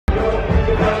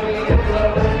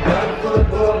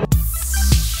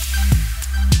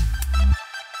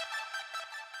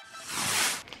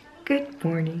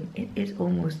it is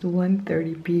almost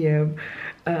 1:30 p.m.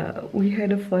 We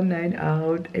had a fun night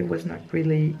out. It was not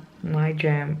really my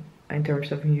jam in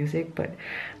terms of music, but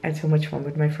I had so much fun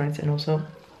with my friends. And also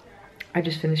I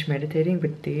just finished meditating,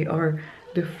 but they are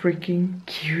the freaking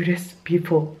cutest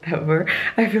people ever.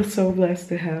 I feel so blessed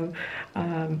to have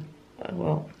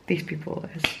well, these people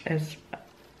as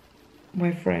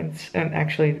my friends. And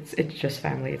actually it's just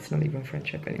family. It's not even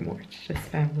friendship anymore, it's just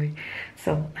family.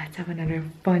 So let's have another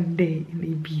fun day in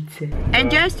Ibiza. And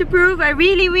just to prove I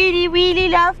really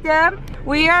love them,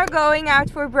 we are going out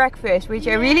for breakfast, which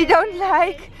I really don't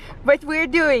like, but we're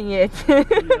doing it.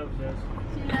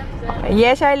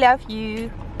 Yes, I love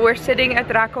you. We're sitting at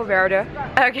Rako Verde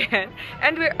again,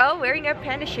 and we're all wearing a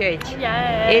panda shirt.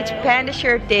 Yeah. It's panda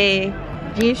shirt day.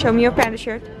 Jean, show me your panda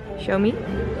shirt. Show me.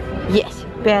 Yes,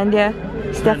 panda.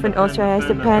 Stefan also has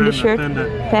the panda shirt.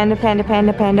 Panda.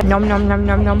 Nom nom nom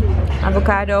nom nom.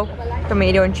 Avocado,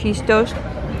 tomato and cheese toast.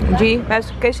 G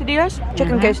has quesadillas.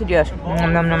 Chicken quesadillas.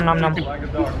 Nom nom nom nom nom.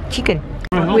 Chicken.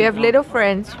 We have little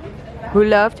friends who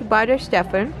love to bother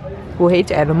Stefan, who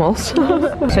hates animals.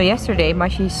 So yesterday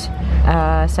Mashi's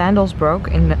sandals broke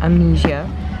in Amnesia,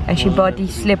 and she bought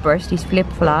these slippers, these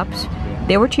flip-flops.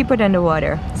 They were cheaper than the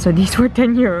water, so these were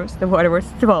 10 euros. The water was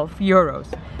 12 euros.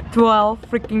 12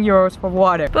 freaking euros for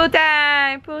water. Pool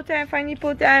time, finally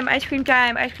pool time, ice cream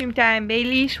time,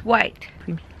 Bailey's white.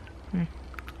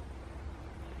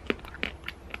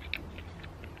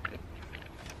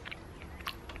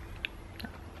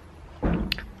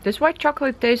 Does white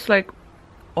chocolate taste like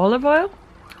olive oil?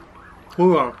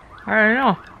 Hoera. I don't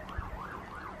know.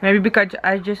 Maybe because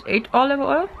I just ate olive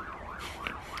oil?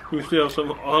 You still have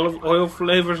some olive oil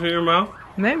flavors in your mouth?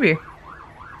 Maybe.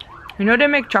 You know they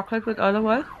make chocolate with olive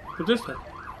oil? What is that?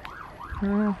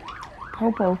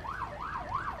 Popo.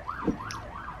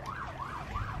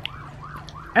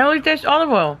 I only taste olive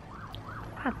oil.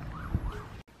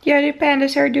 The other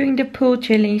pandas are doing the pool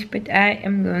challenge, but I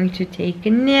am going to take a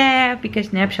nap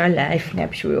because naps are life.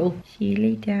 Naps rule. See you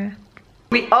later.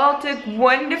 We all took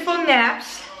wonderful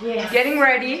naps. Yes. Getting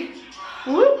ready.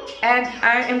 Woo. And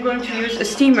I am going to use a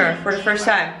steamer for the first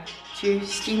time to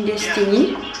steam this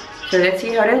thingy. So let's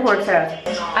see how that works out.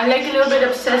 I'm like a little bit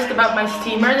obsessed about my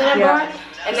steamer that I bought.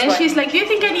 And then she's like, do you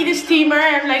think I need a steamer?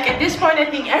 I'm like, at this point I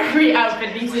think every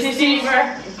outfit needs a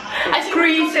steamer. I see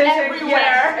creases everywhere.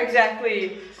 Yeah,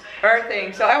 exactly. Her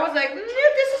thing. So I was like, this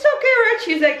is okay, right?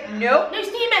 She's like, nope. No,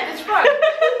 steam it, it's fun.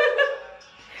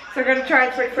 So we're gonna try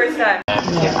it for the first time.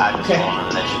 Yeah, okay.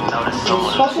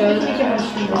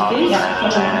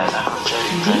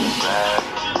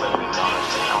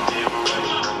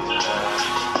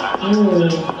 Ooh.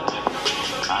 This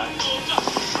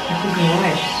is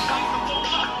nice.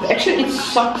 Actually, it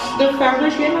sucks the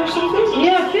fabric in or something?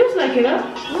 Yeah, it feels like it, huh?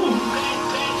 Mm.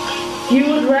 You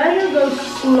would rather go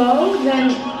slow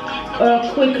than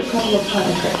quick a couple of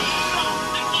times.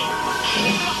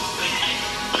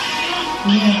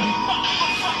 Yeah.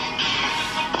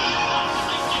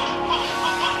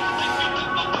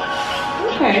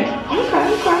 Okay.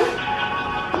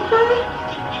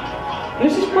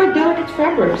 This is quite delicate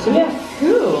fabric, so yeah,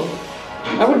 cool.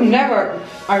 I would never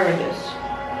iron this.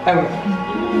 Ever.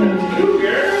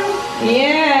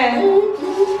 Yeah.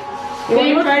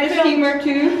 You want to try the steamer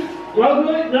too? Well,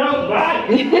 no, bye. I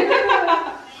think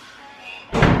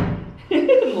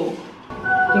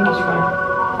it's fine.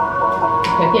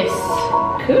 Okay. Yes.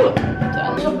 Cool.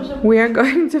 We are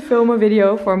going to film a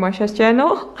video for Masha's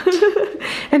channel.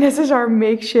 And this is our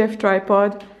makeshift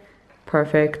tripod.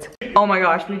 Perfect. Oh my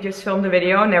gosh, we just filmed a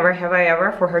video, Never Have I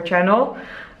Ever, for her channel.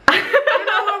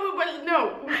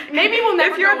 No, maybe we'll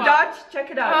never. If you're go Dutch, check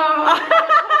it out.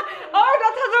 Oh,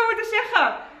 dat hadden we moeten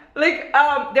zeggen. Like,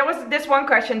 there was this one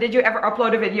question. Did you ever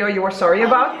upload a video you were sorry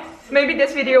about? Yes. Maybe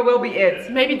this video will be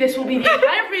it. Maybe this will be the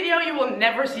entire video. You will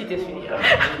never see this video.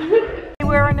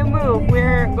 We're on the move.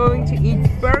 We're going to eat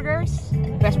burgers.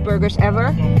 Best burgers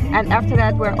ever. And after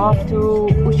that, we're off to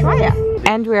Ushuaia.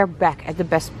 And we're back at the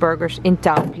best burgers in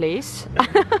town place.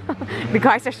 The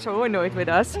guys are so annoyed with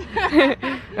us.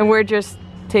 And we're just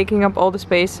taking up all the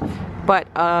space. But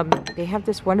they have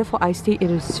this wonderful iced tea. It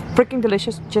is freaking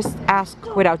delicious. Just ask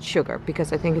without sugar,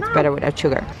 because I think it's better without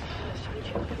sugar.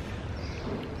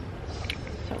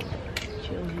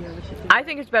 I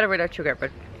think it's better without sugar,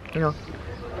 but you know,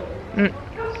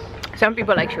 some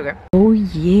people like sugar. Oh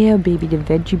yeah, baby, the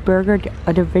veggie burger, the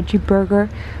other veggie burger.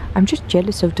 I'm just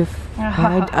jealous of the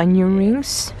fried onion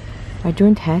rings. I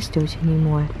don't have those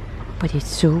anymore, but it's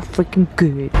so freaking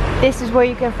good. This is where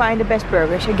you can find the best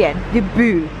burgers again. The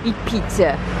Bull Eat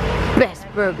Pizza, best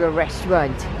burger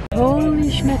restaurant. Holy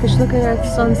schmackers, look at that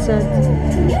sunset.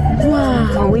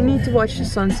 Wow, we need to watch the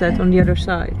sunset on the other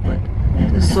side, but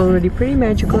this is already pretty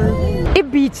magical.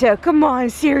 Ibiza, come on,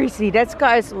 seriously, that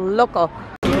sky is local.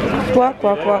 Walk,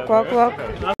 walk, walk, walk, walk.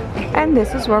 And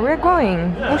this is where we're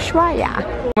going, Ushuaia.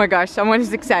 Oh my gosh, someone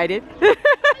is excited.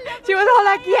 She was all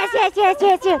like, yes, yes, yes,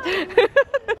 yes, yes.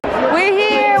 We're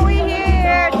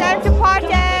here, time to party.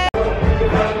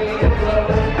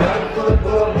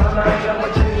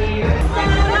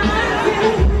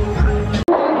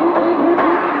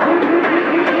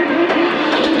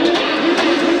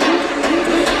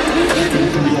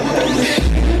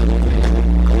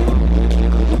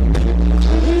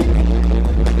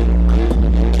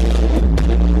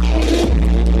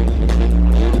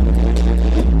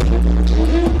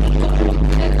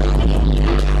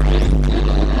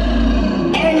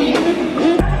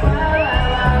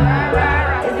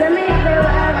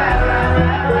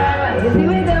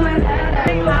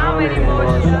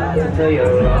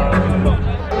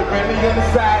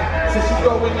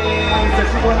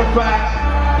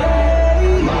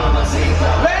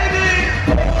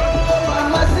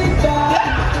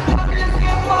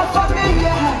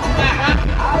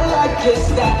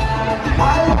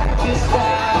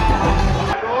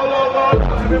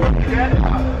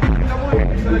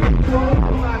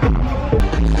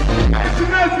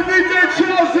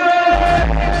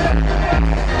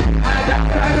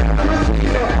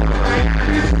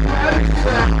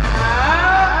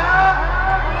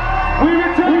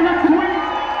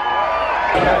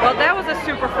 Well, that was a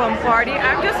super fun party.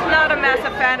 I'm just not a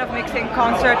massive fan of mixing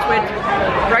concerts with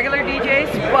regular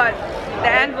DJs, but the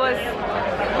end was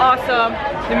awesome.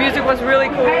 The music was really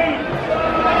cool.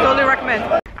 Totally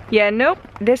recommend. Yeah, nope,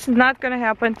 this is not gonna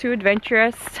happen. Too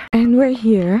adventurous. And we're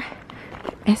here.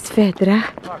 Esvedra.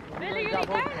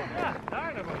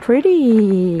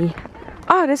 Pretty.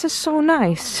 Oh, this is so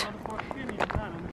nice.